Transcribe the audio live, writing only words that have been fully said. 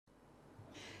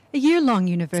A year-long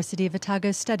University of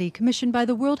Otago study commissioned by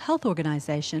the World Health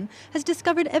Organization has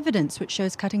discovered evidence which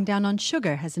shows cutting down on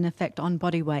sugar has an effect on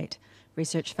body weight.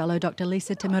 Research fellow Dr.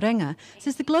 Lisa Temurenga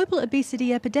says the global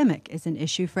obesity epidemic is an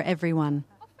issue for everyone.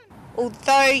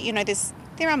 Although,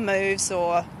 there are moves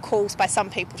or calls by some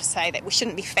people to say that we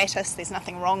shouldn't be fattest, there's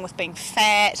nothing wrong with being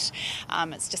fat,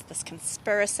 it's just this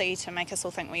conspiracy to make us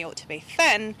all think we ought to be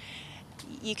thin,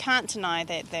 you can't deny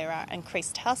that there are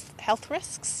increased health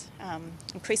risks,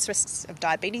 increased risks of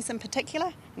diabetes in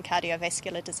particular, and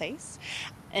cardiovascular disease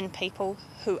in people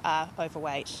who are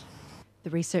overweight.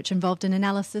 The research involved an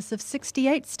analysis of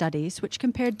 68 studies which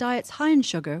compared diets high in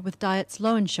sugar with diets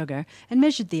low in sugar and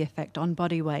measured the effect on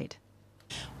body weight.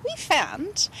 We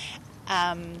found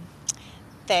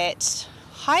that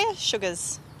higher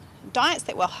sugars, diets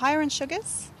that were higher in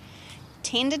sugars,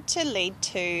 tended to lead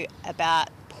to about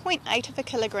 0.8 of a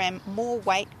kilogram more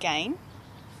weight gain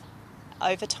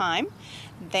over time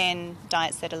than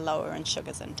diets that are lower in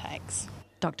sugars intakes.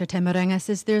 Dr. Temurenga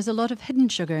says there's a lot of hidden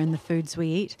sugar in the foods we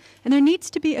eat, and there needs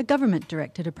to be a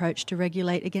government-directed approach to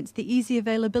regulate against the easy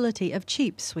availability of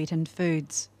cheap sweetened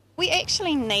foods. We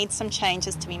actually need some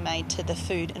changes to be made to the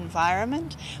food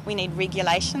environment. We need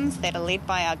regulations that are led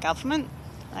by our government,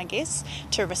 I guess,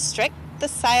 to restrict the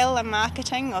sale and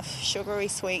marketing of sugary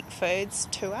sweet foods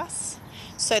to us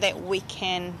so that we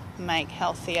can make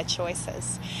healthier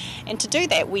choices. And to do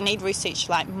that, we need research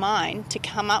like mine to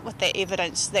come up with the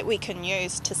evidence that we can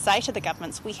use to say to the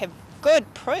governments we have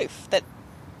good proof that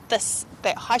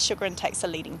high sugar intakes are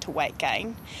leading to weight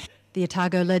gain. The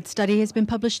Otago-led study has been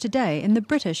published today in the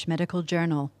British Medical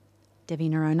Journal. Devi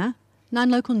Narona, 9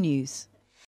 Local News.